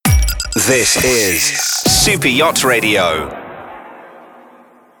This is Super Yacht Radio.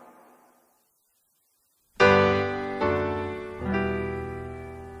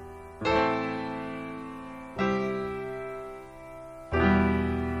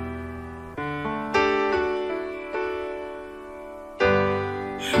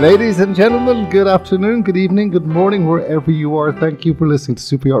 Ladies and gentlemen, good afternoon, good evening, good morning, wherever you are. Thank you for listening to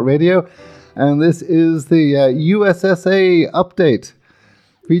Super Yacht Radio. And this is the USSA update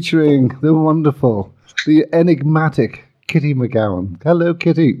featuring the wonderful, the enigmatic Kitty McGowan. Hello,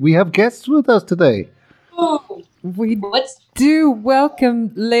 Kitty. We have guests with us today. Oh, we do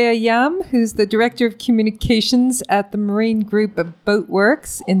welcome Leah Yam, who's the Director of Communications at the Marine Group of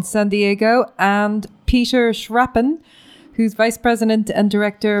Boatworks in San Diego, and Peter Schrappen, who's Vice President and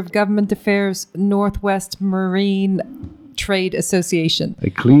Director of Government Affairs, Northwest Marine Trade Association. A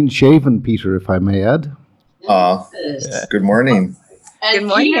clean-shaven Peter, if I may add. Good morning. And good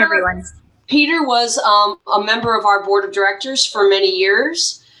morning, everyone. Peter was a member of our board of directors for many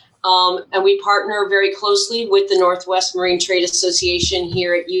years, and we partner very closely with the Northwest Marine Trade Association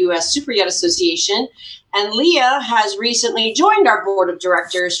here at U.S. Super Yacht Association. And Leah has recently joined our board of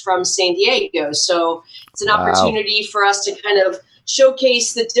directors from San Diego. So it's an opportunity for us to kind of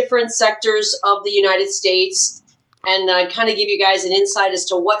showcase the different sectors of the United States and kind of give you guys an insight as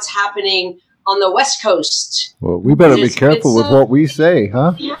to what's happening on the West Coast. Well, we better be careful with what we say,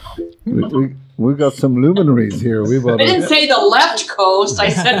 huh? Yeah. We've got some luminaries here. I didn't say the left coast. I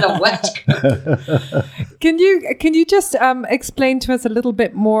said the west coast. Can you just explain to us a little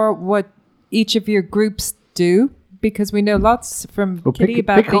bit more what each of your groups do? Because we know lots from Kitty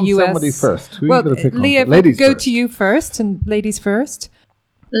about the U.S. Somebody first. Leah, ladies go first. to you first, and ladies first.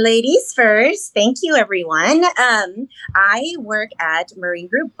 Ladies first. Thank you, everyone. I work at Marine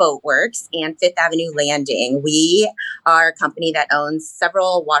Group Boatworks and Fifth Avenue Landing. We are a company that owns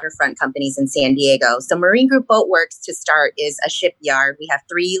several waterfront companies in San Diego. So Marine Group Boatworks, to start, is a shipyard. We have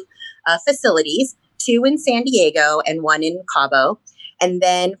three facilities, two in San Diego and one in Cabo. And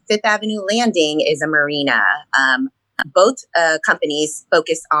then Fifth Avenue Landing is a marina. Both companies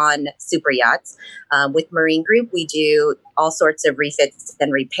focus on super yachts. With Marine Group, we do all sorts of refits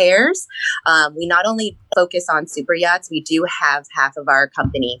and repairs. We not only focus on super yachts, we do have half of our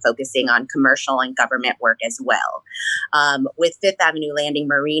company focusing on commercial and government work as well. With Fifth Avenue Landing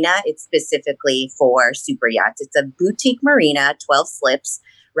Marina, it's specifically for super yachts. It's a boutique marina, 12 slips,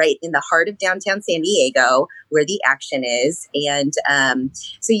 right in the heart of downtown San Diego, where the action is. And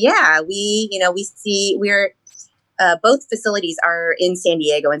we're both facilities are in San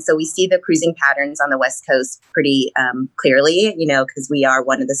Diego, and so we see the cruising patterns on the West Coast pretty clearly, because we are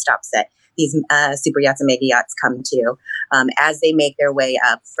one of the stops that these super yachts and mega yachts come to as they make their way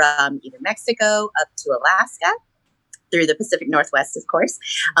up from either Mexico up to Alaska, through the Pacific Northwest, of course,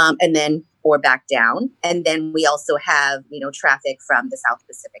 or back down. And then we also have, traffic from the South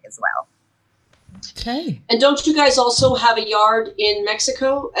Pacific as well. Okay. And don't you guys also have a yard in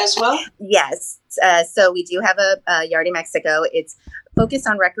Mexico as well? Yes. So we do have a yard in Mexico. It's focused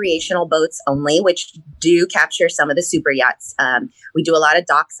on recreational boats only, which do capture some of the super yachts. We do a lot of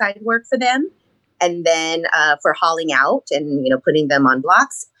dockside work for them. And then for hauling out and, putting them on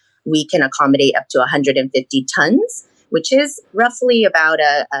blocks, we can accommodate up to 150 tons, which is roughly about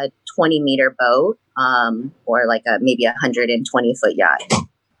a 20-meter boat or like maybe a 120-foot yacht.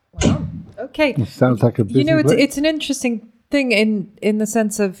 Wow. Okay. It sounds like a busy place. It's an interesting thing in the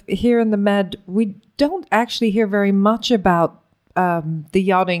sense of here in the Med, we don't actually hear very much about the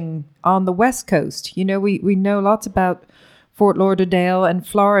yachting on the West Coast. We know lots about Fort Lauderdale and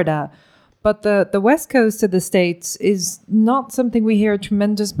Florida, but the West Coast of the States is not something we hear a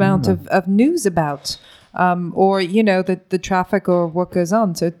tremendous amount of news about. Or, the traffic or what goes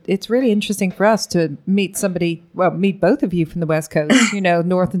on. So it's really interesting for us to meet both of you from the West Coast,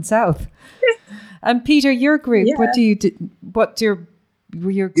 north and south. And Peter, your group, what do you do? What's your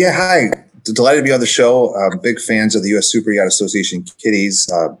group? Yeah, hi. Delighted to be on the show. Big fans of the U.S. Super Yacht Association Kitties.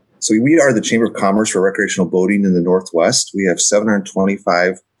 So we are the Chamber of Commerce for recreational boating in the Northwest. We have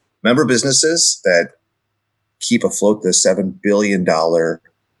 725 member businesses that keep afloat the $7 billion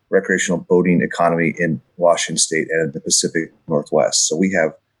recreational boating economy in Washington State and the Pacific Northwest. So we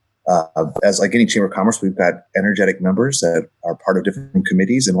have, as like any Chamber of Commerce, we've got energetic members that are part of different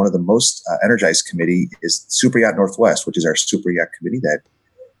committees. And one of the most energized committee is Super Yacht Northwest, which is our Super Yacht committee that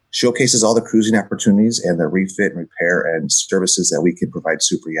showcases all the cruising opportunities and the refit and repair and services that we can provide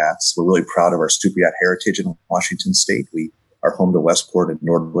super yachts. We're really proud of our super yacht heritage in Washington State. We are home to Westport and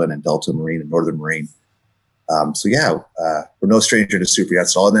Nordland and Delta Marine and Northern Marine. We're no stranger to super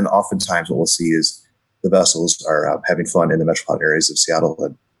yachts at all. And then oftentimes what we'll see is the vessels are having fun in the metropolitan areas of Seattle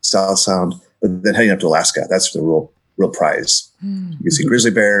and South Sound, but then heading up to Alaska. That's the real prize. You can see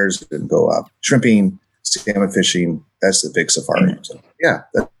grizzly bears and go shrimping, salmon fishing. That's the big safari. So, yeah,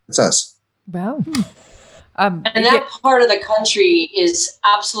 that's us. Wow. And that part of the country is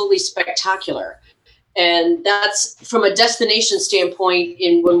absolutely spectacular. And that's from a destination standpoint.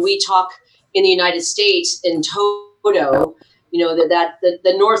 When we talk in the United States in toto, that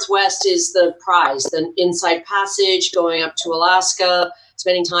the Northwest is the prize, the Inside Passage, going up to Alaska,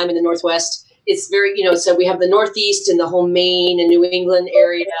 spending time in the Northwest. It's very, so we have the Northeast and the whole Maine and New England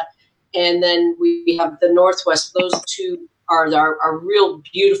area. And then we have the Northwest. Those two are real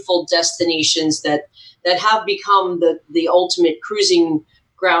beautiful destinations that have become the ultimate cruising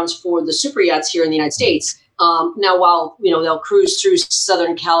grounds for the super yachts here in the United States. Now, while, they'll cruise through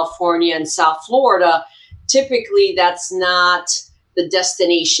Southern California and South Florida, typically that's not the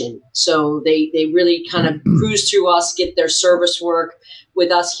destination. So they really kind of cruise through us, get their service work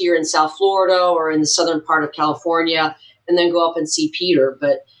with us here in South Florida or in the southern part of California, and then go up and see Peter.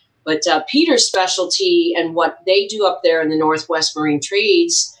 But Peter's specialty and what they do up there in the Northwest Marine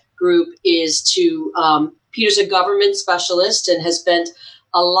Trades group is Peter's a government specialist and has spent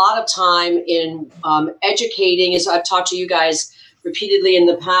a lot of time in educating, as I've talked to you guys repeatedly in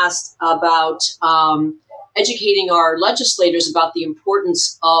the past about educating our legislators about the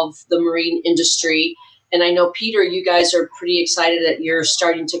importance of the marine industry. And I know, Peter, you guys are pretty excited that you're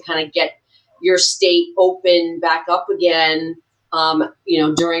starting to kind of get your state open back up again,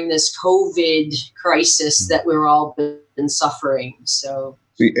 during this COVID crisis that we're all been suffering. So.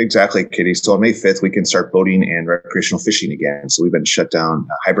 Exactly, Kitty. So on May 5th, we can start boating and recreational fishing again. So we've been shut down,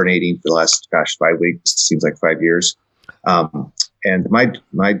 hibernating for the last, 5 weeks. Seems like 5 years. And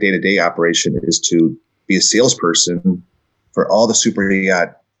my day-to-day operation is to be a salesperson for all the super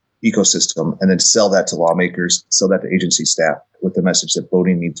yacht ecosystem, and then sell that to lawmakers, sell that to agency staff with the message that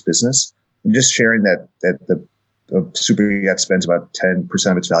boating needs business, and just sharing that the super yacht spends about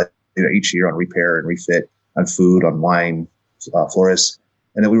 10% of its value each year on repair and refit, on food, on wine, florists.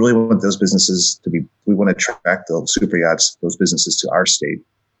 And then we really want those businesses we want to attract the super yachts, those businesses to our state.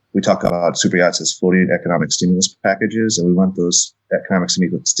 We talk about super yachts as floating economic stimulus packages, and we want those economic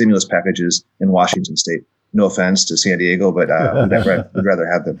stimulus packages in Washington state. No offense to San Diego, but we'd rather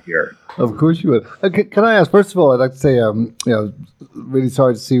have them here. Of course you would. Can I ask, first of all, I'd like to say, really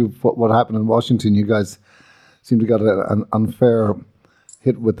sorry to see what happened in Washington. You guys seem to got an unfair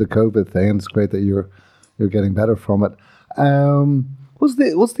hit with the COVID thing. It's great that you're getting better from it. What's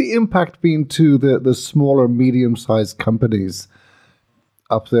the impact been to the smaller, medium-sized companies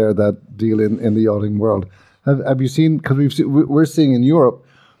up there that deal in the yachting world? Have you seen? Because we're seeing in Europe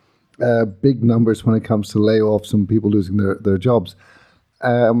big numbers when it comes to layoffs and people losing their jobs.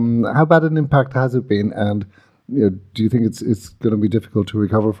 How bad an impact has it been, and do you think it's going to be difficult to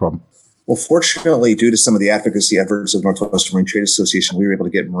recover from? Well, fortunately, due to some of the advocacy efforts of Northwest Marine Trade Association, we were able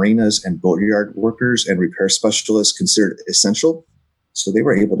to get marinas and boatyard workers and repair specialists considered essential. So they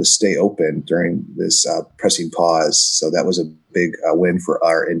were able to stay open during this pressing pause. So that was a big win for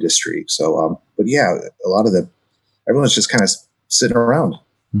our industry. So, but yeah, a lot of everyone's just kind of sitting around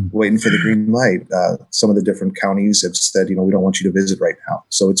waiting for the green light. Some of the different counties have said, we don't want you to visit right now.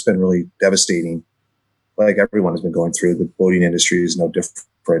 So it's been really devastating. Like everyone has been going through, the boating industry is no different.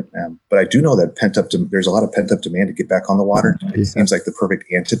 But I do know that there's a lot of pent up demand to get back on the water. It seems like the perfect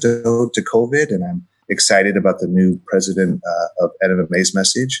antidote to COVID. And I'm excited about the new president of NMMA's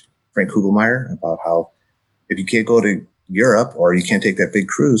message, Frank Kugelmeyer, about how if you can't go to Europe or you can't take that big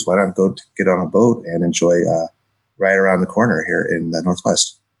cruise, why not go get on a boat and enjoy right around the corner here in the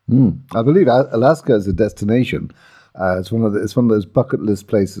Northwest? I believe Alaska is a destination. It's one of those bucket list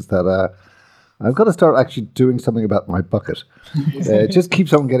places that I've got to start actually doing something about my bucket. It just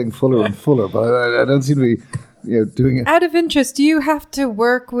keeps on getting fuller and fuller, but I don't seem to be doing it. Out of interest, do you have to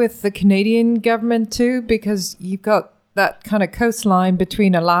work with the Canadian government too? Because you've got that kind of coastline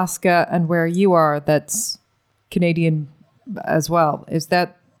between Alaska and where you are that's Canadian as well. Is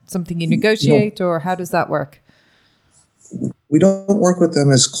that something you negotiate, or how does that work? We don't work with them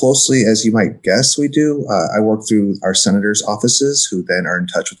as closely as you might guess we do. I work through our senators' offices, who then are in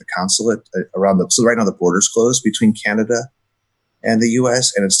touch with the consulate around so right now the border's closed between Canada and the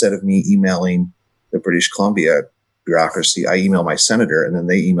U.S. And instead of me emailing the British Columbia bureaucracy, I email my senator, and then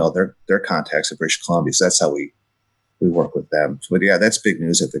they email their contacts at British Columbia. So that's how we work with them. But yeah, that's big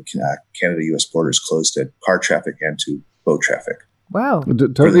news that the Canada-U.S. border is closed to car traffic and to boat traffic. Wow. For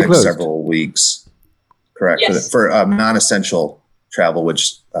the next several weeks. Correct. Yes. For non-essential travel,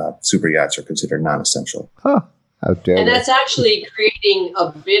 which super yachts are considered non-essential. Huh. How dare and that's actually creating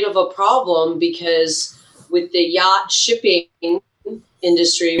a bit of a problem, because with the yacht shipping,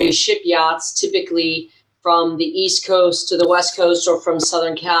 industry. We ship yachts typically from the East Coast to the West Coast, or from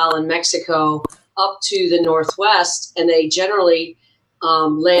Southern Cal and Mexico up to the Northwest, and they generally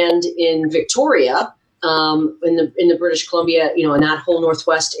land in Victoria, in the British Columbia, in that whole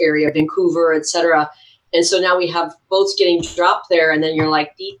Northwest area, Vancouver, etc. And so now we have boats getting dropped there, and then you're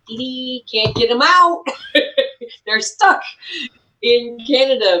like, can't get them out. They're stuck in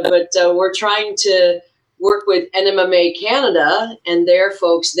Canada. But we're trying to work with NMMA Canada and their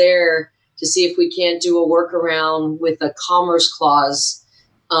folks there to see if we can't do a workaround with a commerce clause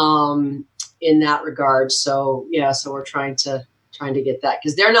in that regard. So we're trying to get that,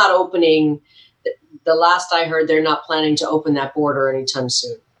 because they're not opening. The last I heard, they're not planning to open that border anytime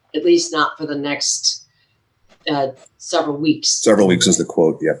soon. At least not for the next several weeks. Several weeks is the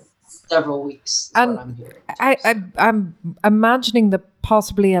quote. Yeah. Several weeks. And what I'm hearing. I'm imagining that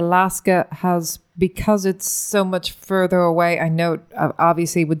possibly Alaska has, because it's so much further away. I know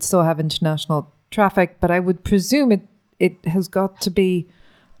obviously would still have international traffic, but I would presume it has got to be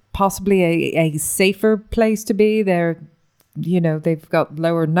possibly a safer place to be. They've got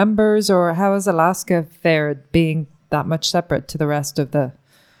lower numbers, or how is Alaska fared being that much separate to the rest of the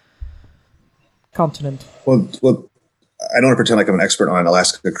continent? Well, I don't want to pretend like I'm an expert on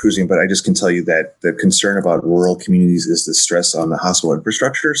Alaska cruising, but I just can tell you that the concern about rural communities is the stress on the hospital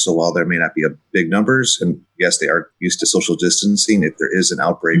infrastructure. So while there may not be a big numbers, and yes, they are used to social distancing, if there is an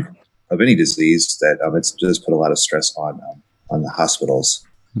outbreak of any disease, that it does put a lot of stress on the hospitals.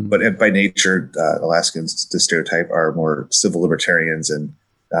 But by nature, Alaskans, the stereotype, are more civil libertarians, and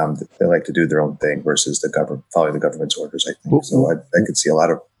they like to do their own thing versus the government, following the government's orders, I think. So I could see a lot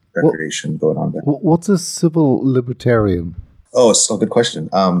of recreation going on there. What's a civil libertarian? Oh, it's a good question.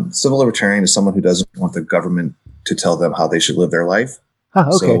 Civil libertarian is someone who doesn't want the government to tell them how they should live their life.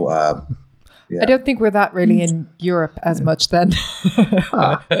 Okay. So, I don't think we're that really in Europe as much then.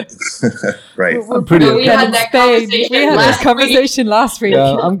 Right. I'm pretty. We had that conversation. We had this conversation last week.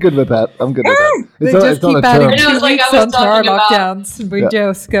 Yeah, I'm good with that. They just keep adding 2 I was like, weeks I was onto our talking about- lockdowns, and we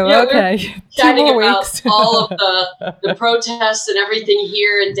just go, Yeah, we're okay, 2 chatting more about weeks. all of the protests and everything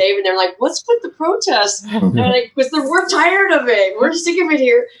here, and Dave, and they're like, "What's with the protests?" And I'm like, "Because we're tired of it. We're sick of it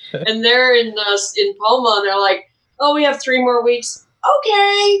here." And they're in Palma, and they're like, "Oh, we have 3 more weeks."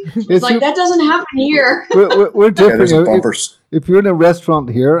 Okay, it's like that doesn't happen here. We're different. there's some bumpers. If you're in a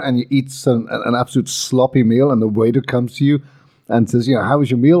restaurant here and you eat an absolute sloppy meal, and the waiter comes to you and says, how was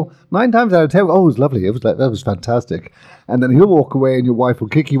your meal? 9 times out of 10, oh, it was lovely. That was fantastic. And then he'll walk away, and your wife will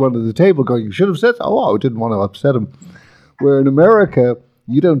kick you under the table, going, "You should have said so." Oh, I didn't want to upset him. Where in America,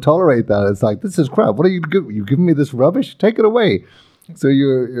 you don't tolerate that. It's like, this is crap. What are you doing? You giving me this rubbish? Take it away. So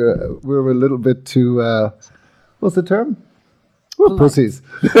we're a little bit too. What's the term? We're pussies.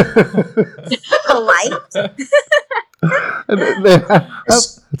 Polite.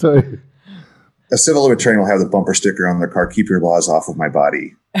 Sorry. A civil libertarian will have the bumper sticker on their car, "Keep your laws off of my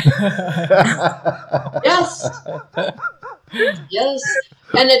body." Yes. Yes.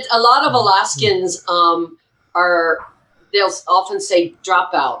 And a lot of Alaskans they'll often say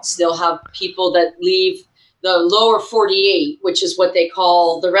dropouts. They'll have people that leave the lower 48, which is what they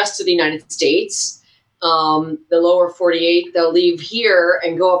call the rest of the United States. The lower 48, they'll leave here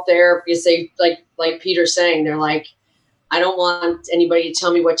and go up there because they, like Peter's saying, they're like, I don't want anybody to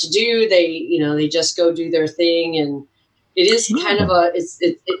tell me what to do. They just go do their thing. And it is kind of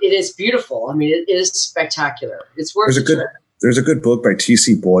it is beautiful. I mean, it is spectacular. It's worth the trip. There's a good book by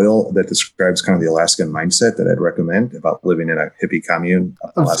T.C. Boyle that describes kind of the Alaskan mindset that I'd recommend about living in a hippie commune.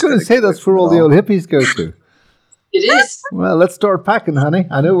 I was going to say that's where all the old hippies go to. It is. Well, let's start packing, honey.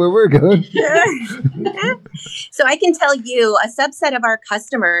 I know where we're going. So I can tell you a subset of our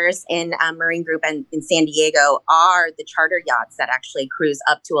customers in Marine Group and in San Diego are the charter yachts that actually cruise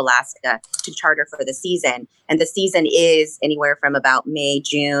up to Alaska to charter for the season. And the season is anywhere from about May,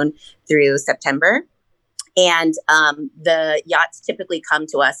 June through September. And the yachts typically come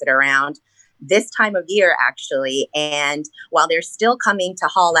to us at around this time of year, actually. And while they're still coming to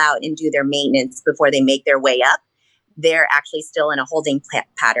haul out and do their maintenance before they make their way up, they're actually still in a holding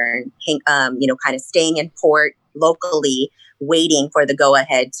pattern, kind of staying in port locally, waiting for the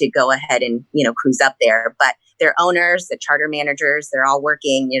go-ahead to go ahead and, cruise up there. But their owners, the charter managers, they're all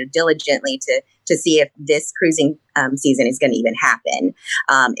working, diligently to see if this cruising season is going to even happen.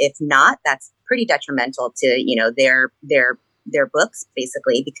 If not, that's pretty detrimental to, their books,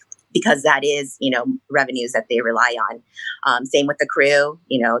 basically, because that is, revenues that they rely on. Same with the crew,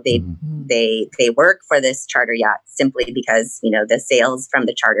 they work for this charter yacht simply because, the sales from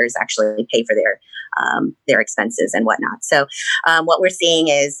the charters actually pay for their expenses and whatnot. So what we're seeing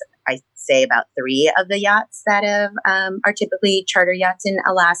is I say about 3 of the yachts that are typically charter yachts in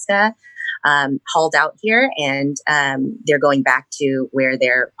Alaska, hauled out here, and they're going back to where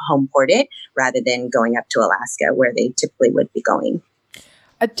they're home ported rather than going up to Alaska where they typically would be going.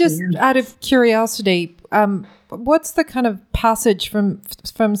 Just out of curiosity, what's the kind of passage from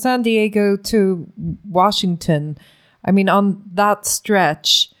San Diego to Washington? I mean, on that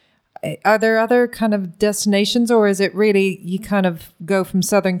stretch, are there other kind of destinations, or is it really you kind of go from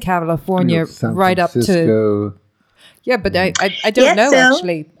Southern California right up to? Yeah, but I don't know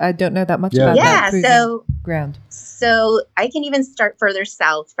actually. I don't know that much about that ground. So I can even start further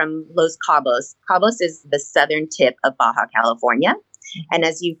south from Los Cabos. Cabos is the southern tip of Baja California. And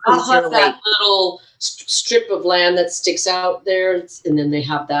as you cruise your way, that little strip of land that sticks out there, and then they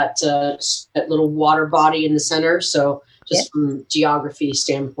have that little water body in the center. So just from geography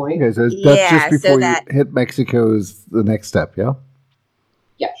standpoint, okay, so that's just before you hit Mexico is the next step, yeah.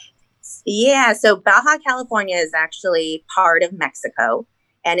 Yeah. So Baja California is actually part of Mexico,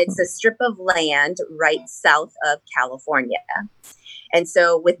 and it's a strip of land right south of California. And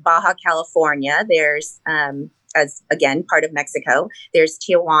so with Baja California, there's as again part of Mexico, there's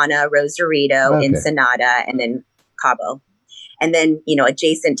Tijuana, Rosarito, Ensenada, and then Cabo. And then,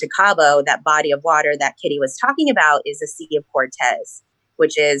 adjacent to Cabo, that body of water that Kitty was talking about is the Sea of Cortez,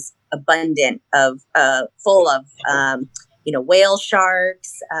 which is abundant of, full of, whale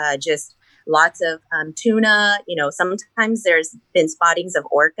sharks, just lots of tuna. Sometimes there's been spottings of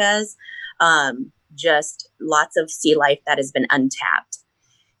orcas, just lots of sea life that has been untapped.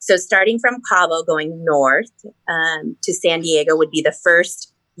 So starting from Cabo, going north to San Diego would be the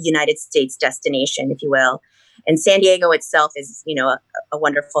first United States destination, if you will. And San Diego itself is, a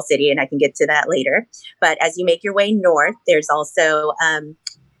wonderful city, and I can get to that later. But as you make your way north, there's also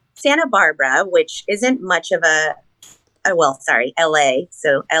Santa Barbara, which isn't much of LA.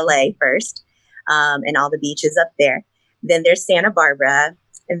 So LA first, and all the beaches up there. Then there's Santa Barbara.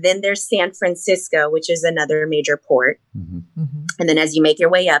 And then there's San Francisco, which is another major port. Mm-hmm. Mm-hmm. And then as you make your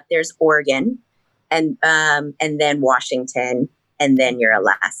way up, there's Oregon, and then Washington, and then your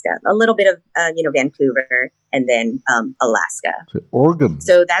Alaska. A little bit of Vancouver, and then Alaska. So Oregon.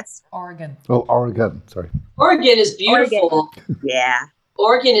 So that's Oregon. Oh, Oregon. Sorry. Oregon is beautiful. Yeah.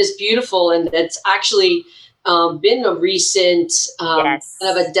 Oregon is beautiful, and it's actually been a recent kind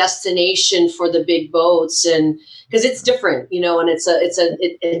of a destination for the big boats, and because it's different, and it's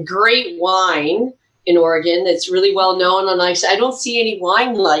a great wine in Oregon. It's really well known, and I don't see any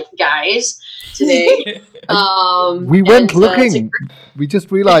wine like guys today. We went looking. We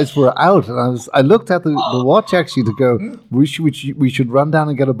just realized we're out, and I looked at the watch actually to go. We should run down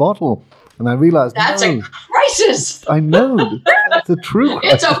and get a bottle. And I realized that's a crisis. I know. That's a true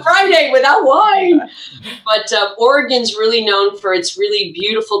crisis. It's a Friday without wine. But Oregon's really known for its really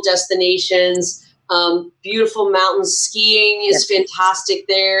beautiful destinations, beautiful mountains. Skiing is fantastic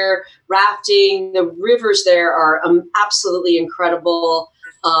there. Rafting, the rivers there are absolutely incredible.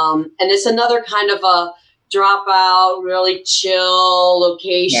 And it's another kind of a dropout, really chill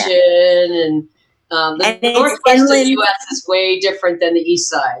location. And the northwest of the U.S. is way different than the east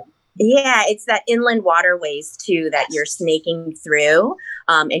side. Yeah, it's that inland waterways too that you're snaking through,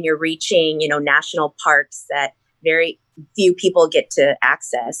 and you're reaching, national parks that very few people get to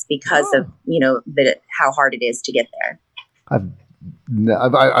access because of, how hard it is to get there.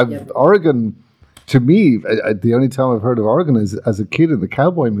 Oregon, to me, the only time I've heard of Oregon is as a kid in the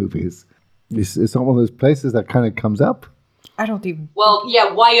cowboy movies. It's not one of those places that kind of comes up. I don't even. Well,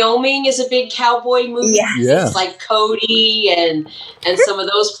 yeah, Wyoming is a big cowboy movie. Yeah. It's like Cody and some of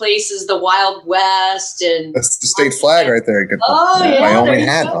those places, the Wild West, and that's the state flag right there. Wyoming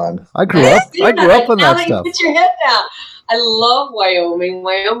hat on. I grew up on that stuff. Put your head down. I love Wyoming.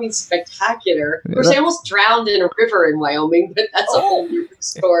 Wyoming's spectacular. Of course, I almost drowned in a river in Wyoming, but that's a whole different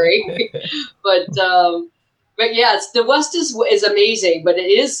story. But yeah, the West is amazing, but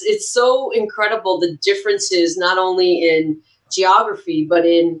it's so incredible the differences not only in geography but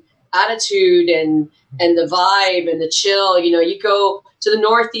in attitude and the vibe and the chill. You go to the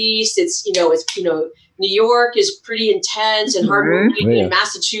Northeast, it's New York is pretty intense and hardworking, and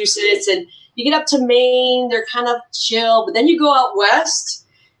Massachusetts, and you get up to Maine, they're kind of chill, but then you go out west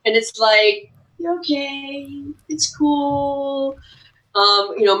and it's like, okay, it's cool.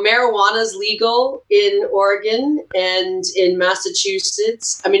 Marijuana is legal in Oregon and in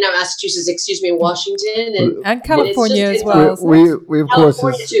Massachusetts. I mean, not Massachusetts, excuse me, in Washington and California as well. We of course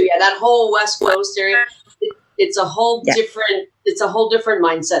California too. Yeah, that whole West Coast area. It's a whole different. It's a whole different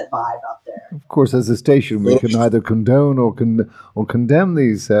mindset vibe out there. Of course, as a station, we can either condone or condemn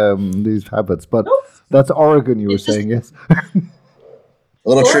these habits. But that's Oregon, you were saying, yes. A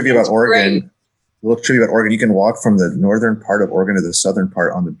little trivia about Florida's Oregon. great. A little trivia about Oregon. You can walk from the northern part of Oregon to the southern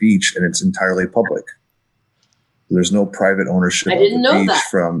part on the beach, and it's entirely public. There's no private ownership I of didn't the know beach that.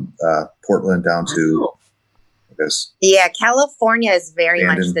 from Portland down to, Wow. I guess. Yeah, California is very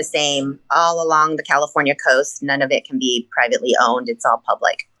much Abandoned. the same. All along the California coast, none of it can be privately owned. It's all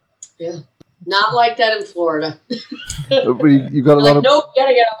public. Yeah. Not like that in Florida. But you got a lot Like, of nope, you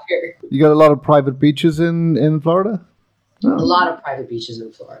gotta get up here. you got a lot of private beaches in Florida. A lot of private beaches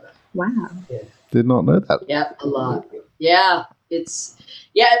in Florida. Wow. Did not know that. Yeah, a lot. Yeah,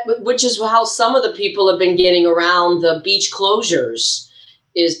 which is how some of the people have been getting around the beach closures,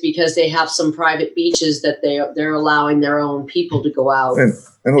 is because they have some private beaches that they're allowing their own people to go out. And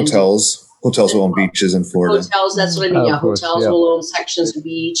hotels. Hotels will own beaches in Florida. Hotels, that's what I mean. Oh, Yeah, of course, hotels yeah. will own sections of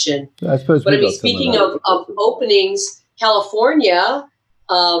beach. And I suppose. but I we mean, got some speaking that. of openings, California,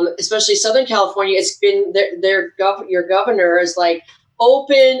 especially Southern California, it's been your governor is like,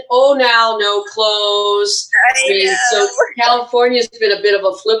 open, oh now, no close. I mean, so California's been a bit of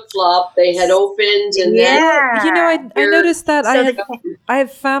a flip-flop. They had opened and then You know, I noticed that So I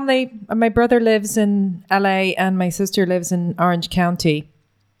have family. My brother lives in LA and my sister lives in Orange County.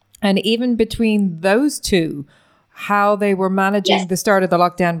 And even between those two, how they were managing the start of the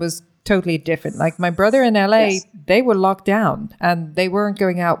lockdown was totally different. Like my brother in LA, they were locked down and they weren't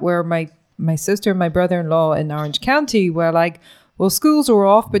going out, where my sister and my brother-in-law in Orange County were like, well, schools are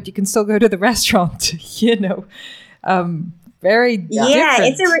off, but you can still go to the restaurant, you know. Very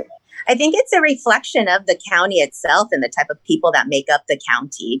different. I think it's a reflection of the county itself and the type of people that make up the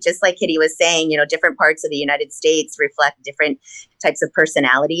county. Just like Kitty was saying, you know, different parts of the United States reflect different types of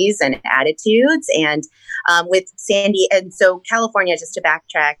personalities and attitudes. And with Sandy, and so California, just to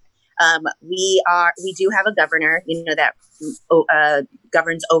backtrack, we do have a governor, you know, that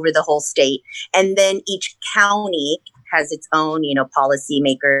governs over the whole state, and then each county has its own, you know,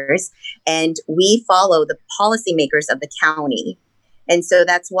 policymakers, and we follow the policymakers of the county. And so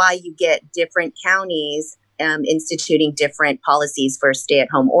that's why you get different counties instituting different policies for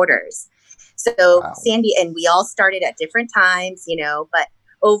stay-at-home orders. So Sandy, and we all started at different times, you know, but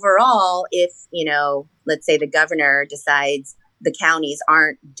overall, if, you know, let's say the governor decides the counties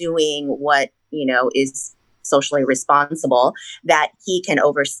aren't doing what, you know, is socially responsible, that he can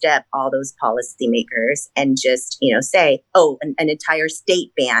overstep all those policymakers and just, you know, say, oh, an entire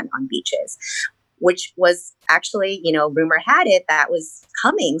state ban on beaches, which was actually, you know, rumor had it that was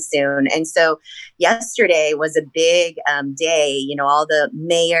coming soon. And so yesterday was a big day. You know, all the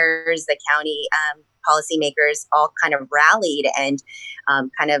mayors, the county policymakers all kind of rallied and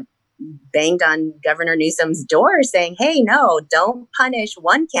kind of banged on Governor Newsom's door saying, hey, no, don't punish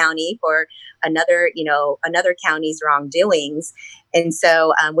one county for another county's wrongdoings. And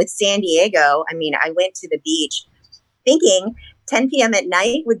so with San Diego, I mean, I went to the beach thinking 10 p.m. at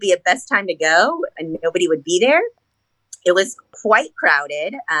night would be a best time to go and nobody would be there. It was quite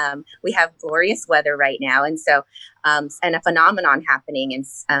crowded. We have glorious weather right now. And so, and a phenomenon happening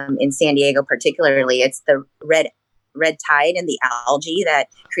in San Diego, particularly, it's the red tide and the algae that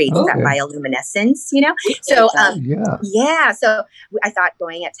creates that bioluminescence, you know? So, so I thought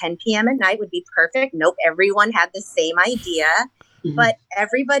going at 10 p.m. at night would be perfect. Nope. Everyone had the same idea. Mm-hmm. But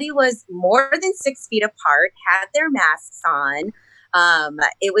everybody was more than 6 feet apart, had their masks on.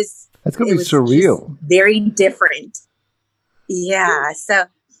 That's going to be surreal. Very different. Yeah. So,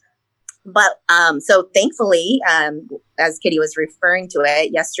 but so thankfully, as Kitty was referring to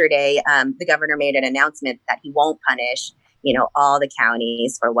it yesterday, the governor made an announcement that he won't punish, you know, all the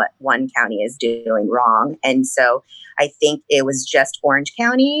counties for what one county is doing wrong. And so I think it was just Orange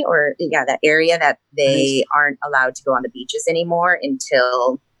County that area that they aren't allowed to go on the beaches anymore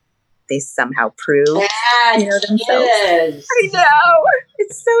until they somehow prove themselves. I know.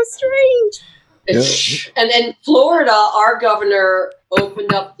 It's so strange. Yeah. And then Florida, our governor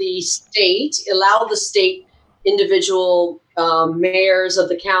opened up the state, allowed the state individual mayors of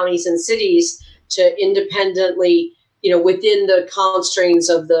the counties and cities to independently, you know, within the constraints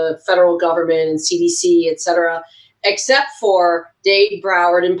of the federal government and CDC, et cetera, except for Dade,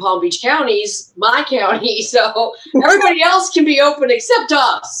 Broward, and Palm Beach counties, my county. So everybody else can be open except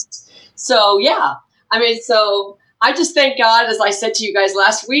us. So, yeah, I mean, so I just thank God, as I said to you guys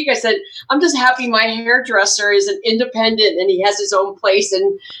last week, I said, I'm just happy my hairdresser is an independent and he has his own place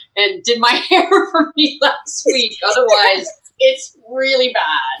and did my hair for me last week. Otherwise, it's really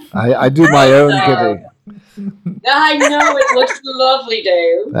bad. I do my own, Kitty. I know, it looks lovely,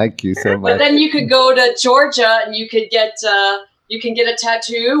 Dave. Thank you so much. But then you could go to Georgia and you could get a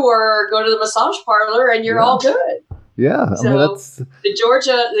tattoo or go to the massage parlor and you're all good. Yeah, so I mean, that's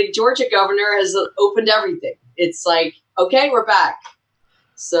the Georgia governor has opened everything. It's like, okay, we're back.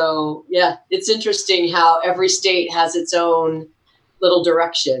 So yeah, it's interesting how every state has its own little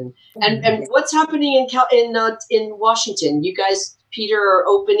direction. And what's happening in Washington? You guys, Peter, are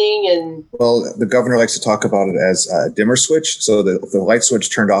opening and. Well, the governor likes to talk about it as a dimmer switch. So the light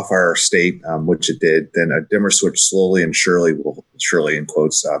switch turned off our state, which it did. Then a dimmer switch slowly and surely in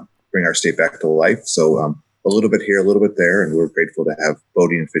quotes, bring our state back to life. So a little bit here, a little bit there, and we're grateful to have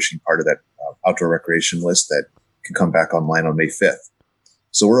boating and fishing part of that outdoor recreation list that can come back online on May 5th.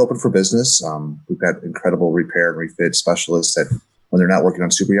 So we're open for business. We've got incredible repair and refit specialists that, when they're not working on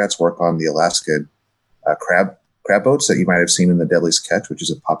super yachts, work on the Alaska crab boats that you might have seen in The Deadliest Catch, which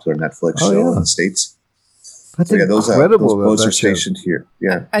is a popular Netflix show in the States. That's incredible. Those boats are stationed here.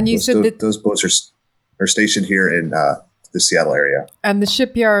 Yeah, and you said that those boats are stationed here in the Seattle area. And the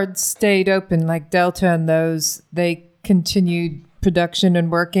shipyards stayed open, like Delta and those. They continued production and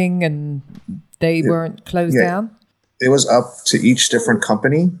working, and they weren't closed down. It was up to each different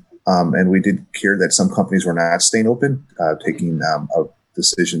company, and we did hear that some companies were not staying open, taking a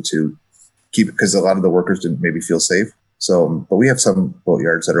decision to keep it because a lot of the workers didn't maybe feel safe. So, but we have some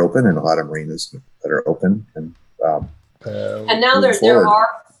boatyards that are open and a lot of marinas that are open, and now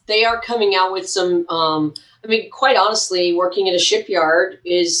they are coming out with some. I mean, quite honestly, working at a shipyard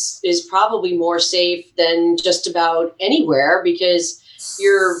is probably more safe than just about anywhere because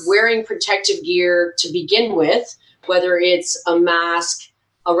you're wearing protective gear to begin with, whether it's a mask,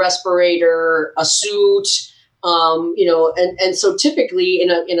 a respirator, a suit, and so typically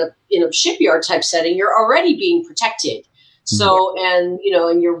in a shipyard type setting, you're already being protected. So, and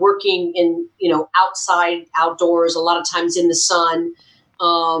you're working in, outside, outdoors, a lot of times in the sun.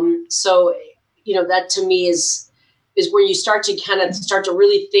 So, that to me is where you start to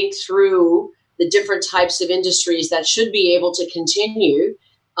really think through the different types of industries that should be able to continue.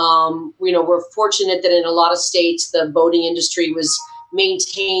 We're fortunate that in a lot of states, the boating industry was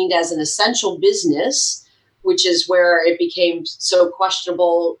maintained as an essential business, which is where it became so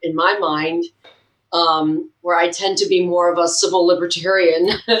questionable in my mind, where I tend to be more of a civil libertarian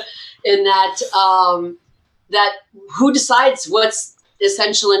in that who decides what's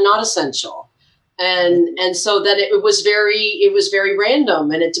essential and not essential. And so that it was very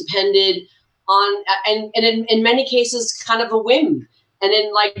random, and it depended on, and in many cases, kind of a whim. And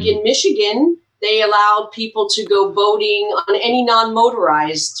in Michigan, they allowed people to go boating on any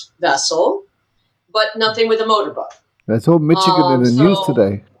non-motorized vessel, but nothing with a motorboat. That's all Michigan in the news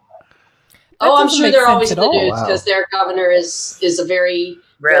today. I'm sure they're always in the news because their governor is a very,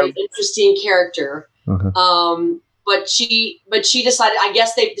 very interesting character. Uh-huh. But she decided, I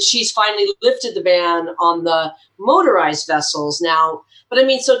guess she's finally lifted the ban on the motorized vessels now. But I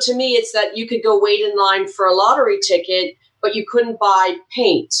mean, so to me, it's that you could go wait in line for a lottery ticket, but you couldn't buy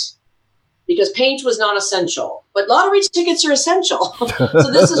paint because paint was not essential. But lottery tickets are essential.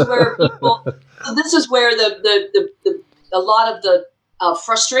 So this is where a lot of the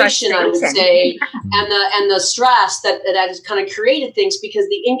frustration, I would say, and the stress that has kind of created things because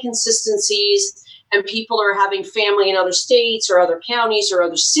the inconsistencies. And people are having family in other states or other counties or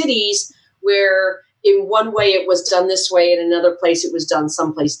other cities where in one way it was done this way, in another place it was done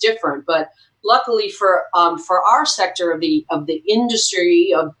someplace different. But luckily for our sector of the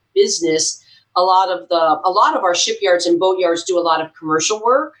industry of business, a lot of our shipyards and boatyards do a lot of commercial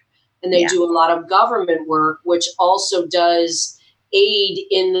work, and they do a lot of government work, which also does aid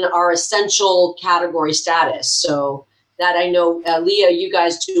in our essential category status. So. That I know, Leah, you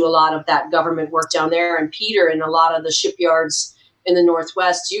guys do a lot of that government work down there, and Peter, in a lot of the shipyards in the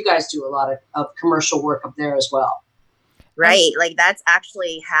Northwest, you guys do a lot of commercial work up there as well. Right. Like that's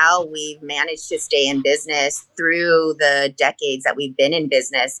actually how we've managed to stay in business through the decades that we've been in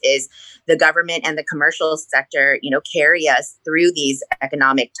business is the government and the commercial sector, carry us through these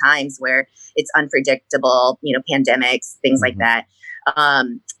economic times where it's unpredictable, pandemics, things like that.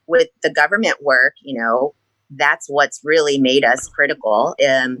 With the government work, that's what's really made us critical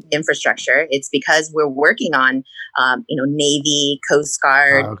infrastructure. It's because we're working on, Navy, Coast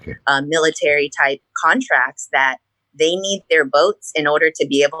Guard, military type contracts that they need their boats in order to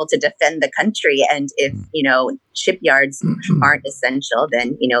be able to defend the country. And if, shipyards aren't essential,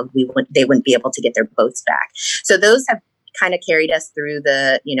 then, they wouldn't be able to get their boats back. So those have kind of carried us through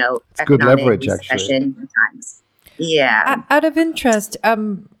the, economic recession times. Yeah. Out of interest,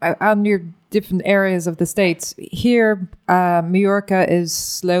 on your different areas of the States, here, Majorca is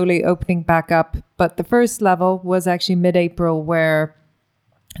slowly opening back up. But the first level was actually mid-April where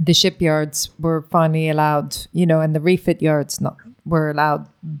the shipyards were finally allowed, and the refit yards were allowed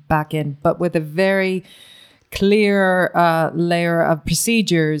back in, but with a very clear layer of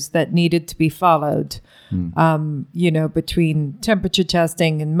procedures that needed to be followed, between temperature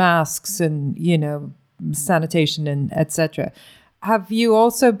testing and masks and, sanitation and etc. Have you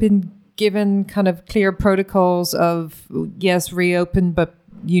also been given kind of clear protocols of, yes, reopen, but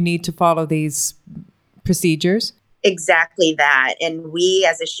you need to follow these procedures? Exactly that. And we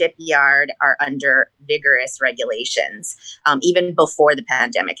as a shipyard are under vigorous regulations, even before the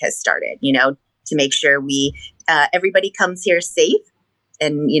pandemic has started, to make sure everybody comes here safe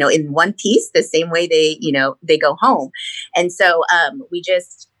and, in one piece, the same way they go home. And so we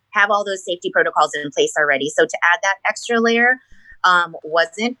just have all those safety protocols in place already. So to add that extra layer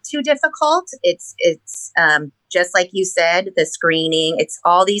wasn't too difficult. It's just like you said, the screening, it's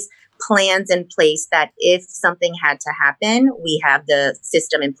all these plans in place that if something had to happen, we have the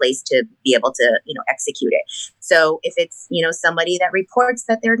system in place to be able to, execute it. So if it's, somebody that reports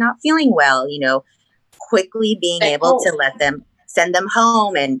that they're not feeling well, quickly being able to let them send them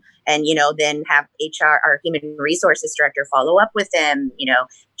home and, then have HR, our human resources director, follow up with them,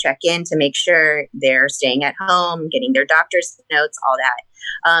 check in to make sure they're staying at home, getting their doctor's notes, all that.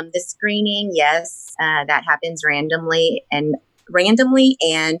 The screening, yes, that happens randomly. And if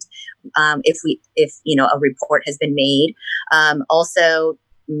a report has been made, also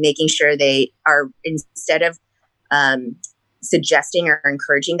making sure they are, instead of suggesting or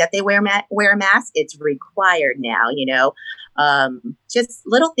encouraging that they wear a mask, it's required now, just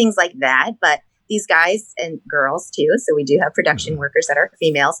little things like that. But these guys and girls too, so we do have production workers that are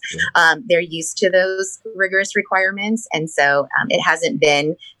females, they're used to those rigorous requirements. And so it hasn't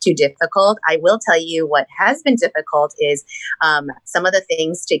been too difficult. I will tell you what has been difficult is some of the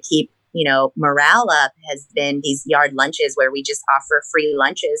things to keep morale up has been these yard lunches where we just offer free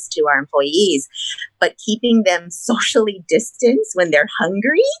lunches to our employees, but keeping them socially distanced when they're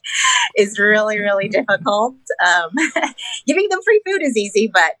hungry is really, really difficult. Giving them free food is easy,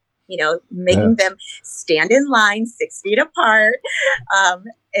 but making them stand in line 6 feet apart.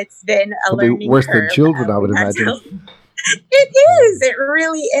 It's been a learning worse curve. Than children, I would imagine. It is. It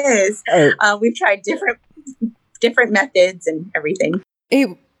really is. We've tried different methods and everything.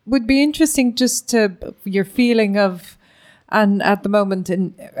 It would be interesting just to your feeling of, and at the moment,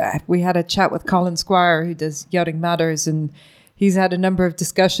 we had a chat with Colin Squire, who does Yachting Matters, and he's had a number of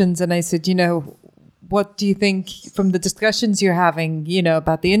discussions. And I said, what do you think from the discussions you're having,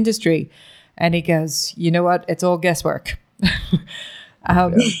 about the industry? And he goes, you know what? It's all guesswork.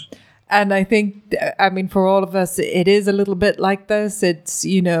 And I think, for all of us, it is a little bit like this. It's,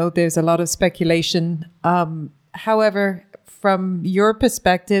 there's a lot of speculation. However, from your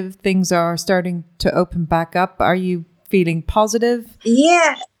perspective, things are starting to open back up. Are you feeling positive?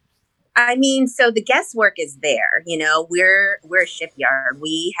 Yeah. So the guesswork is there. We're a shipyard.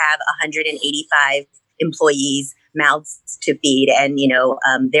 We have 185 employees, mouths to feed, and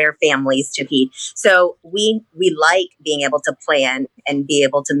their families to feed. So we like being able to plan and be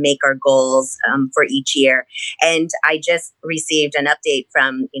able to make our goals for each year. And I just received an update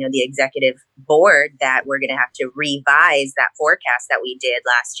from the executive board that we're going to have to revise that forecast that we did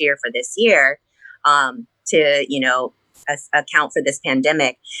last year for this year to account for this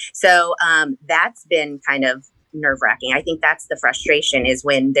pandemic. So that's been kind of nerve-wracking. I think that's the frustration, is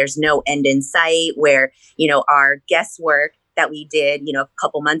when there's no end in sight, where our guesswork that we did a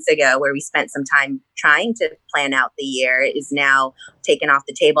couple months ago, where we spent some time trying to plan out the year, is now taken off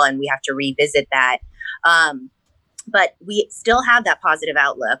the table, and we have to revisit that. But we still have that positive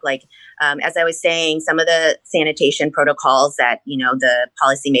outlook. Like, as I was saying, some of the sanitation protocols that, the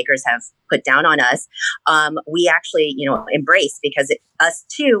policymakers have put down on us, we actually, embrace, because us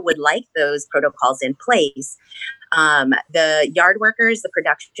too would like those protocols in place. The yard workers, the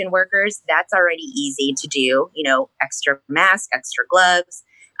production workers, that's already easy to do, extra mask, extra gloves.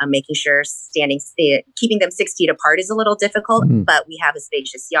 Making sure keeping them 6 feet apart is a little difficult, but we have a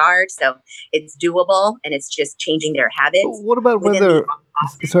spacious yard, so it's doable, and it's just changing their habits. What about when they're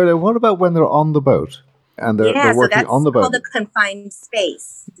on the boat and they're working on the boat? Called a confined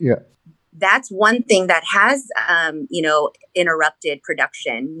space. Yeah. That's one thing that has, interrupted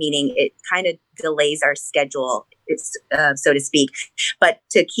production, meaning it kind of delays our schedule, so to speak. But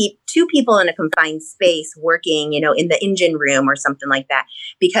to keep two people in a confined space working, in the engine room or something like that,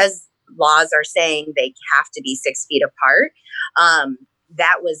 because laws are saying they have to be 6 feet apart,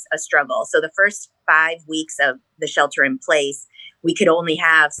 that was a struggle. So the first 5 weeks of the shelter in place, we could only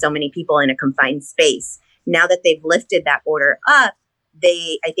have so many people in a confined space. Now that they've lifted that order up,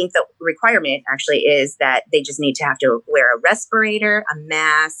 I think the requirement actually is that they just need to have to wear a respirator, a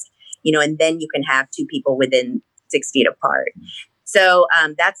mask, and then you can have two people within 6 feet apart. So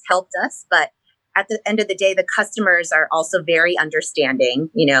that's helped us. But at the end of the day, the customers are also very understanding.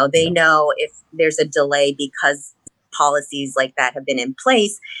 You know, they know if there's a delay because policies like that have been in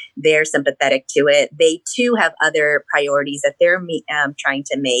place, they're sympathetic to it. They too have other priorities that they're trying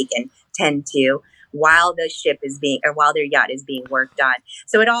to make and tend to while the ship is while their yacht is being worked on.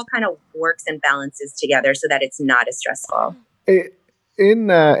 So it all kind of works and balances together so that it's not as stressful.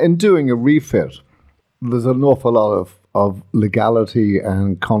 In doing a refit, there's an awful lot of legality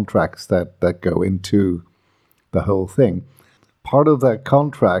and contracts that go into the whole thing. Part of that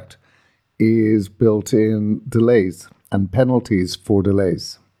contract is built in delays and penalties for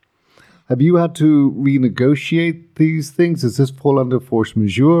delays. Have you had to renegotiate these things? Does this fall under force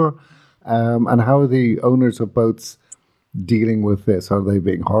majeure? And how are the owners of boats dealing with this? Are they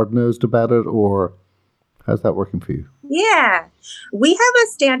being hard-nosed about it, or how's that working for you? Yeah, we have a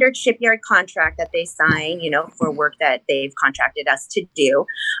standard shipyard contract that they sign, you know, for work that they've contracted us to do.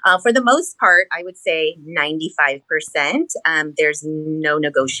 For the most part, I would say 95%, there's no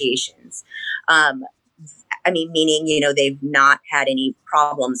negotiations. Meaning, you know, they've not had any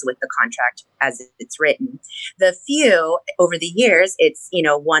problems with the contract as it's written. The few over the years, it's, you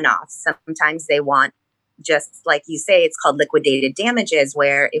know, one-offs. Sometimes they want, just like you say, it's called liquidated damages,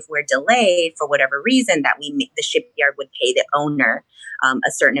 where if we're delayed for whatever reason, that the shipyard would pay the owner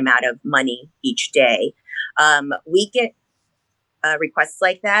a certain amount of money each day. We get requests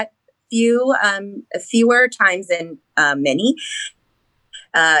like that fewer times than many.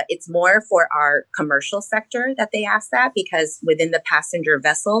 It's more for our commercial sector that they ask that, because within the passenger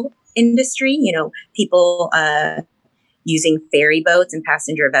vessel industry, you know, people using ferry boats and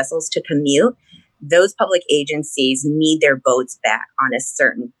passenger vessels to commute, those public agencies need their boats back on a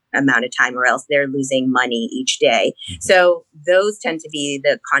certain amount of time, or else they're losing money each day. So those tend to be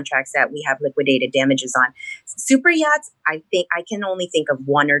the contracts that we have liquidated damages on. Super yachts, I think I can only think of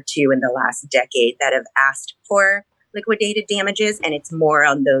one or two in the last decade that have asked for liquidated damages, and it's more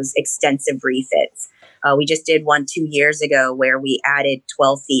on those extensive refits. We just did one 2 years ago where we added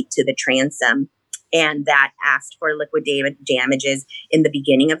 12 feet to the transom, and that asked for liquidated damages in the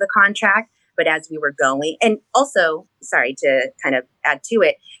beginning of the contract. But as we were going, and also, sorry to kind of add to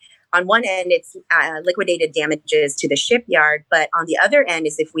it, on one end, it's liquidated damages to the shipyard. But on the other end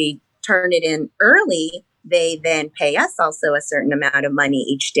is if we turn it in early, they then pay us also a certain amount of money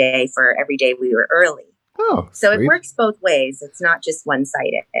each day for every day we were early. Oh, so sweet. It works both ways. It's not just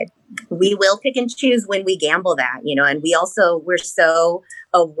one-sided. We will pick and choose when we gamble that, you know, and we're so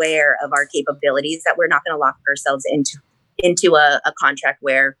aware of our capabilities that we're not going to lock ourselves into a contract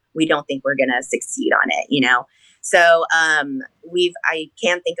where we don't think we're going to succeed on it, you know. So I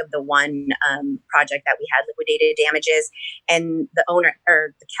can't think of the one project that we had liquidated damages, and the owner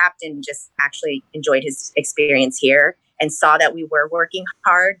or the captain just actually enjoyed his experience here and saw that we were working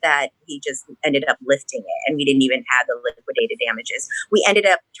hard, that he just ended up lifting it, and we didn't even have the liquidated damages. We ended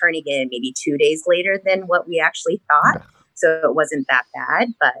up turning in maybe 2 days later than what we actually thought. So it wasn't that bad.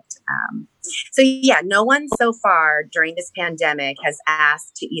 But so, yeah, no one so far during this pandemic has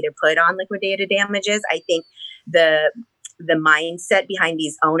asked to either put on liquidated damages. I think the mindset behind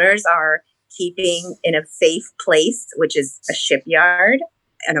these owners are keeping in a safe place, which is a shipyard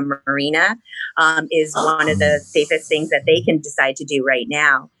and a marina, is one of the safest things that they can decide to do right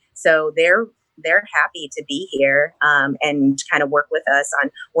now. So they're happy to be here and kind of work with us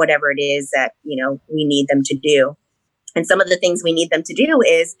on whatever it is that, you know, we need them to do. And some of the things we need them to do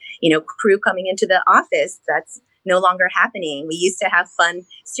is, you know, crew coming into the office. That's no longer happening. We used to have fun.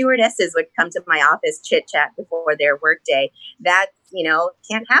 Stewardesses would come to my office, chit chat before their workday. That, you know,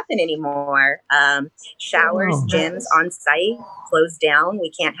 can't happen anymore. Showers, gyms on site closed down.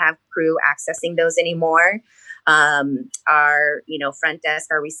 We can't have crew accessing those anymore. Our, you know, front desk,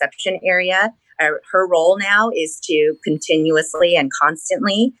 our reception area, her role now is to continuously and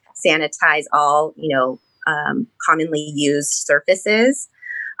constantly sanitize all, you know, commonly used surfaces.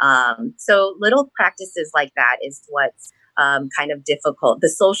 So little practices like that is what's kind of difficult. The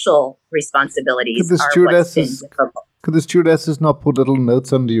social responsibilities are what's been difficult. Could the stewardesses not put little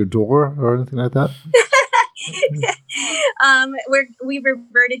notes under your door or anything like that? We've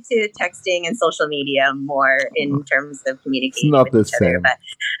reverted to texting and social media more in terms of communicating with each other, but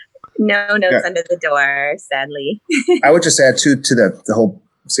no notes under the door, sadly. I would just add to the whole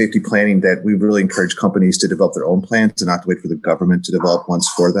safety planning that we really encourage companies to develop their own plans and not to wait for the government to develop ones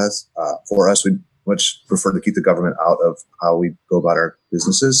for us. We much prefer to keep the government out of how we go about our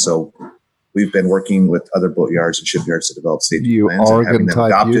businesses. So we've been working with other boatyards and shipyards to develop safety plans and having them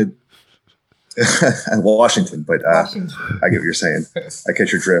adopted. Washington, but I get what you're saying. I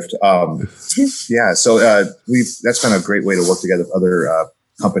catch your drift. So that's been a great way to work together with other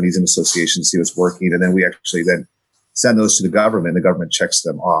companies and associations, see what's working. And then we actually then send those to the government. The government checks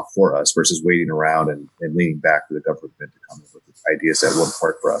them off for us versus waiting around and leaning back to the government to come up with ideas that won't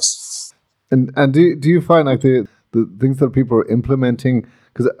work for us. And do you find like the things that people are implementing,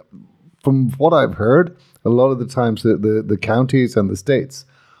 because from what I've heard, a lot of the times the counties and the states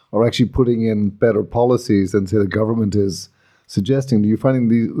are actually putting in better policies than say the government is suggesting. Do you finding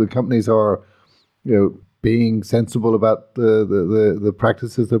the companies are, being sensible about the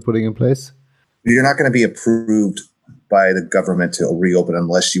practices they're putting in place? You're not going to be approved by the government to reopen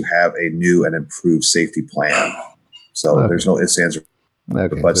unless you have a new and improved safety plan. So there's no ifs, ands, or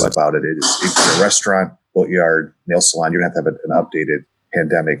buts about it. It's a restaurant, boatyard, nail salon. You're going to have an updated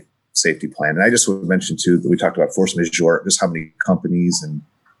pandemic safety plan. And I just would mention too that we talked about force majeure, just how many companies and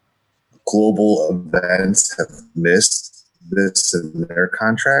global events have missed this in their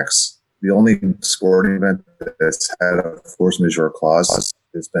contracts. The only sporting event that's had a force majeure clause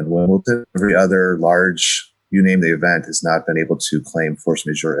has been Wimbledon. Every other large, you name the event, has not been able to claim force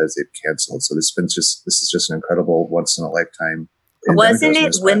majeure as they've canceled. So this is just an incredible once in a lifetime. Wasn't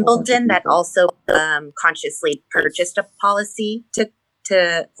it Wimbledon that also consciously purchased a policy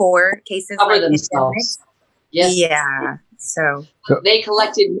for cases cover like themselves? Yes. Yeah. So they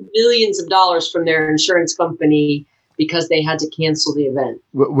collected millions of dollars from their insurance company because they had to cancel the event.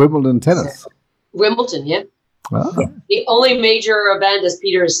 Wimbledon tennis. Wimbledon, yeah. Oh. The only major event, as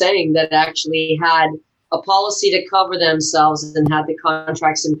Peter is saying, that actually had a policy to cover themselves and had the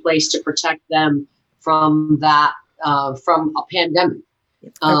contracts in place to protect them from that, from a pandemic.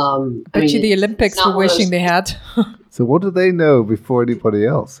 I bet you the Olympics were wishing they had. So what do they know before anybody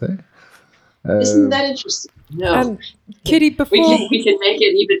else? Isn't that interesting? No. Kitty, before we can make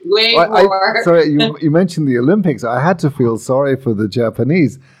it even way more. Sorry, you mentioned the Olympics. I had to feel sorry for the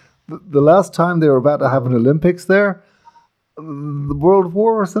Japanese. The last time they were about to have an Olympics there, the World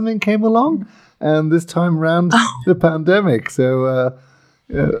War or something came along, and this time around the pandemic. So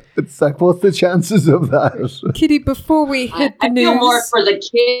it's like, what's the chances of that? Kitty, before we hit the news, I feel more for the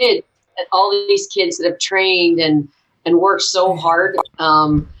kids, and all these kids that have trained and worked so hard.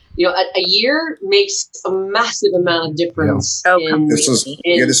 A year makes a massive amount of difference. Yeah.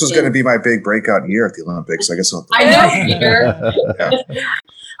 This was going to be my big breakout year at the Olympics. I guess I know, Peter.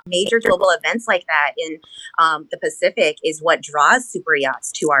 Major global events like that in the Pacific is what draws super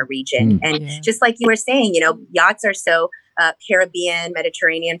yachts to our region. And just like you were saying, yachts are so Caribbean,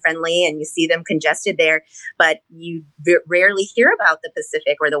 Mediterranean friendly, and you see them congested there, but you rarely hear about the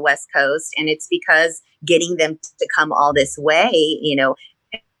Pacific or the West Coast. And it's because getting them to come all this way,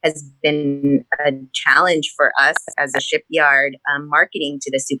 has been a challenge for us as a shipyard marketing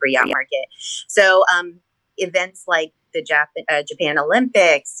to the super yacht market. So events like the Japan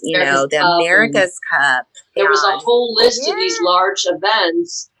Olympics, the America's Cup. There was a whole list of these large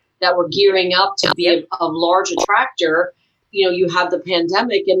events that were gearing up to be a large attractor. You have the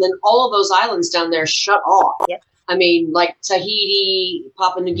pandemic, and then all of those islands down there shut off. Yep. I mean, like Tahiti,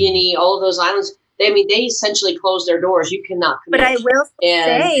 Papua New Guinea, all of those islands. They essentially closed their doors. You cannot commit. But I will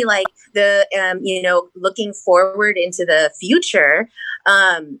say, like looking forward into the future,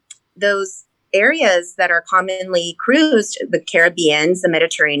 those areas that are commonly cruised, the Caribbeans, the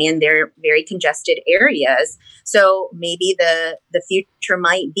Mediterranean, they're very congested areas. So maybe the future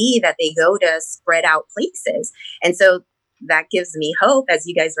might be that they go to spread out places. And so that gives me hope, as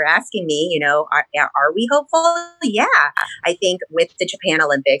you guys were asking me, are we hopeful? Yeah. I think with the Japan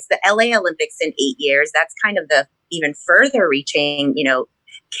Olympics, the LA Olympics in 8 years, that's kind of the even further reaching,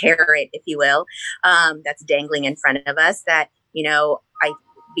 carrot, if you will, that's dangling in front of us that,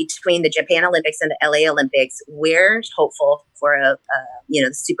 between the Japan Olympics and the LA Olympics, we're hopeful for the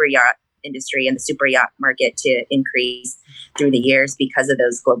super yacht industry and the super yacht market to increase through the years because of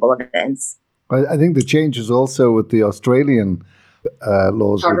those global events. I think the changes also with the Australian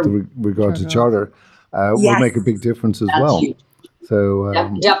laws with regard to charter will make a big difference as well. Huge. So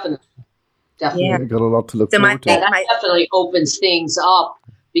definitely. Yeah, got a lot to look forward to. That definitely opens things up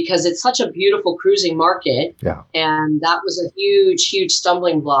because it's such a beautiful cruising market. Yeah. And that was a huge, huge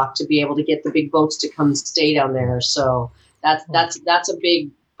stumbling block to be able to get the big boats to come stay down there. So that's a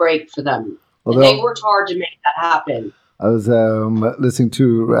big break for them. And they worked hard to make that happen. I was listening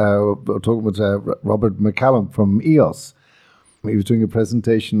to talking with Robert McCallum from EOS. He was doing a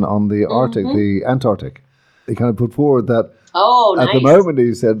presentation on the Arctic, the Antarctic. He kind of put forward that at the moment,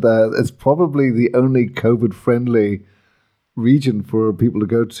 he said that it's probably the only COVID-friendly region for people to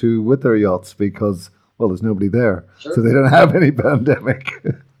go to with their yachts because, well, there's nobody there. Sure. So they don't have any pandemic.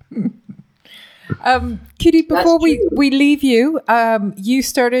 Kitty, before we leave you, you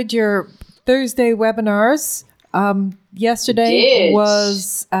started your Thursday webinars Yesterday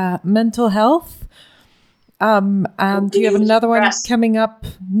was mental health. And you have another one coming up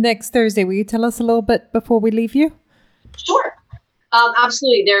next Thursday. Will you tell us a little bit before we leave you? Sure.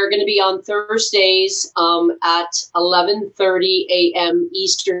 Absolutely. They're going to be on Thursdays at 11:30 a.m.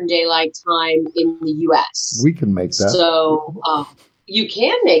 Eastern Daylight Time in the U.S. We can make that. So you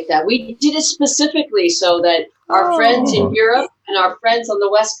can make that. We did it specifically so that our friends in Europe and our friends on the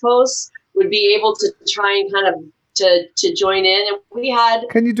West Coast would be able to try and kind of to join in. And we had...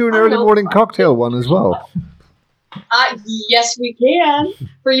 Can you do an early morning cocktail one as well? Yes, we can.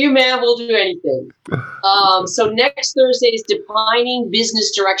 For you, ma'am, we'll do anything. So next Thursday is Defining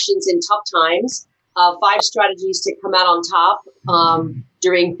Business Directions in Tough Times. 5 strategies to come out on top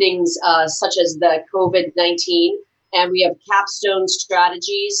during things such as the COVID-19. And we have capstone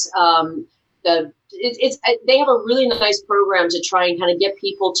strategies. They have a really nice program to try and kind of get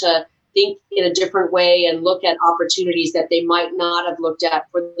people to think in a different way and look at opportunities that they might not have looked at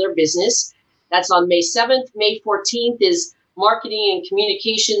for their business. That's on May 7th. May 14th is Marketing and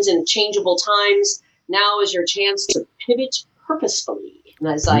Communications in Changeable Times. Now is your chance to pivot purposefully. And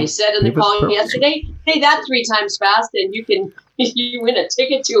as I said in the call yesterday, say that 3 times fast and you win a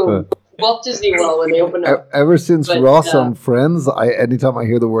ticket to Walt Disney World when they open up. Ever since Ross on Friends, anytime I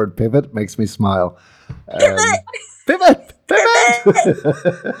hear the word pivot, it makes me smile. Pivot!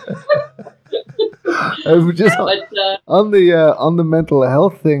 Just on the mental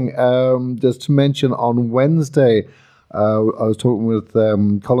health thing, just to mention on Wednesday, I was talking with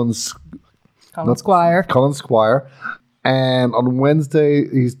Colin Squire, and on Wednesday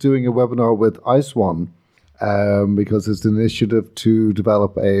he's doing a webinar with IceOne because it's an initiative to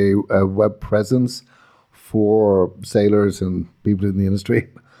develop a web presence for sailors and people in the industry.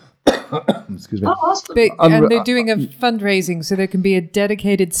 Excuse me. Oh, awesome. And they're doing a fundraising, so there can be a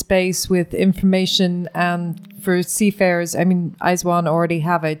dedicated space with information and for seafarers. I mean, IceOne already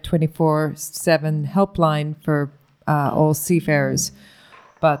have a 24/7 helpline for all seafarers,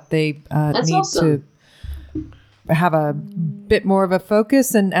 but they need to have a bit more of a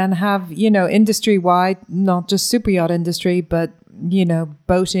focus and have, industry-wide, not just super yacht industry, but,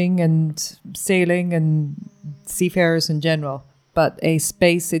 boating and sailing and seafarers in general. But a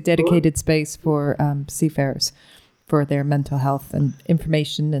dedicated space for seafarers for their mental health and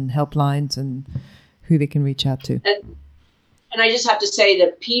information and helplines and who they can reach out to. And I just have to say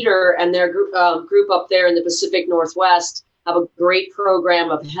that Peter and their group up there in the Pacific Northwest have a great program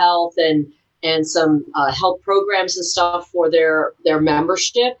of health and some health programs and stuff for their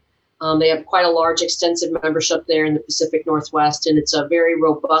membership. They have quite a large, extensive membership there in the Pacific Northwest, and it's a very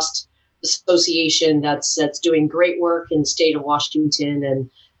robust association that's doing great work in the state of Washington, and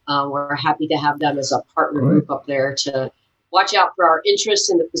we're happy to have them as a partner group up there to watch out for our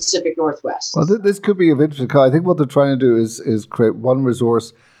interests in the Pacific Northwest. Well, this could be of interest. I think what they're trying to do is create one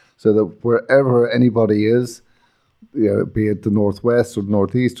resource so that wherever anybody is, be it the Northwest or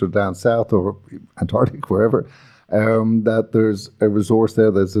Northeast or down south or Antarctic, wherever, that there's a resource there.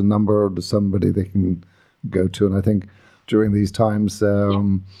 There's a number or somebody they can go to, and I think during these times.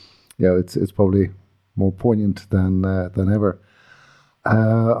 It's probably more poignant than ever.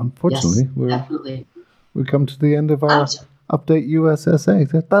 Unfortunately, we've come to the end of our Update USSA.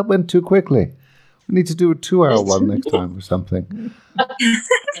 That went too quickly. We need to do a 2-hour one next time or something.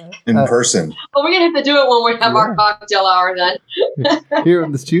 In person. Well, we're going to have to do it when we have our cocktail hour then. Here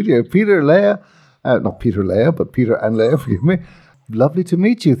in the studio. Peter and Leah, forgive me. Lovely to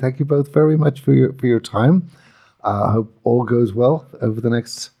meet you. Thank you both very much for your time. I hope all goes well over the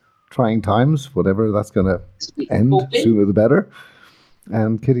next trying times, whatever that's going to end, sooner the better.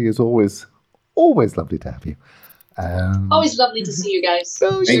 And Kitty, is always lovely to have you. Always lovely to see you guys.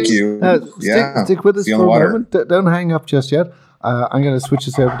 Thank you. Stick with us for a moment. Don't hang up just yet. I'm going to switch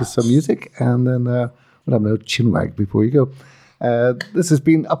us over to some music, and then we'll have no chinwag before you go. This has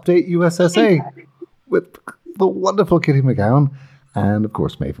been Update USSA with the wonderful Kitty McGowan, and of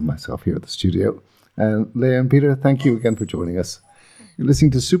course Maeve and myself here at the studio. And Leah and Peter, thank you again for joining us. You're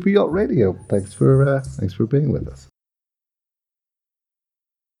listening to Super Yacht Radio. Thanks for being with us.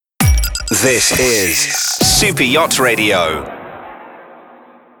 This is Super Yacht Radio.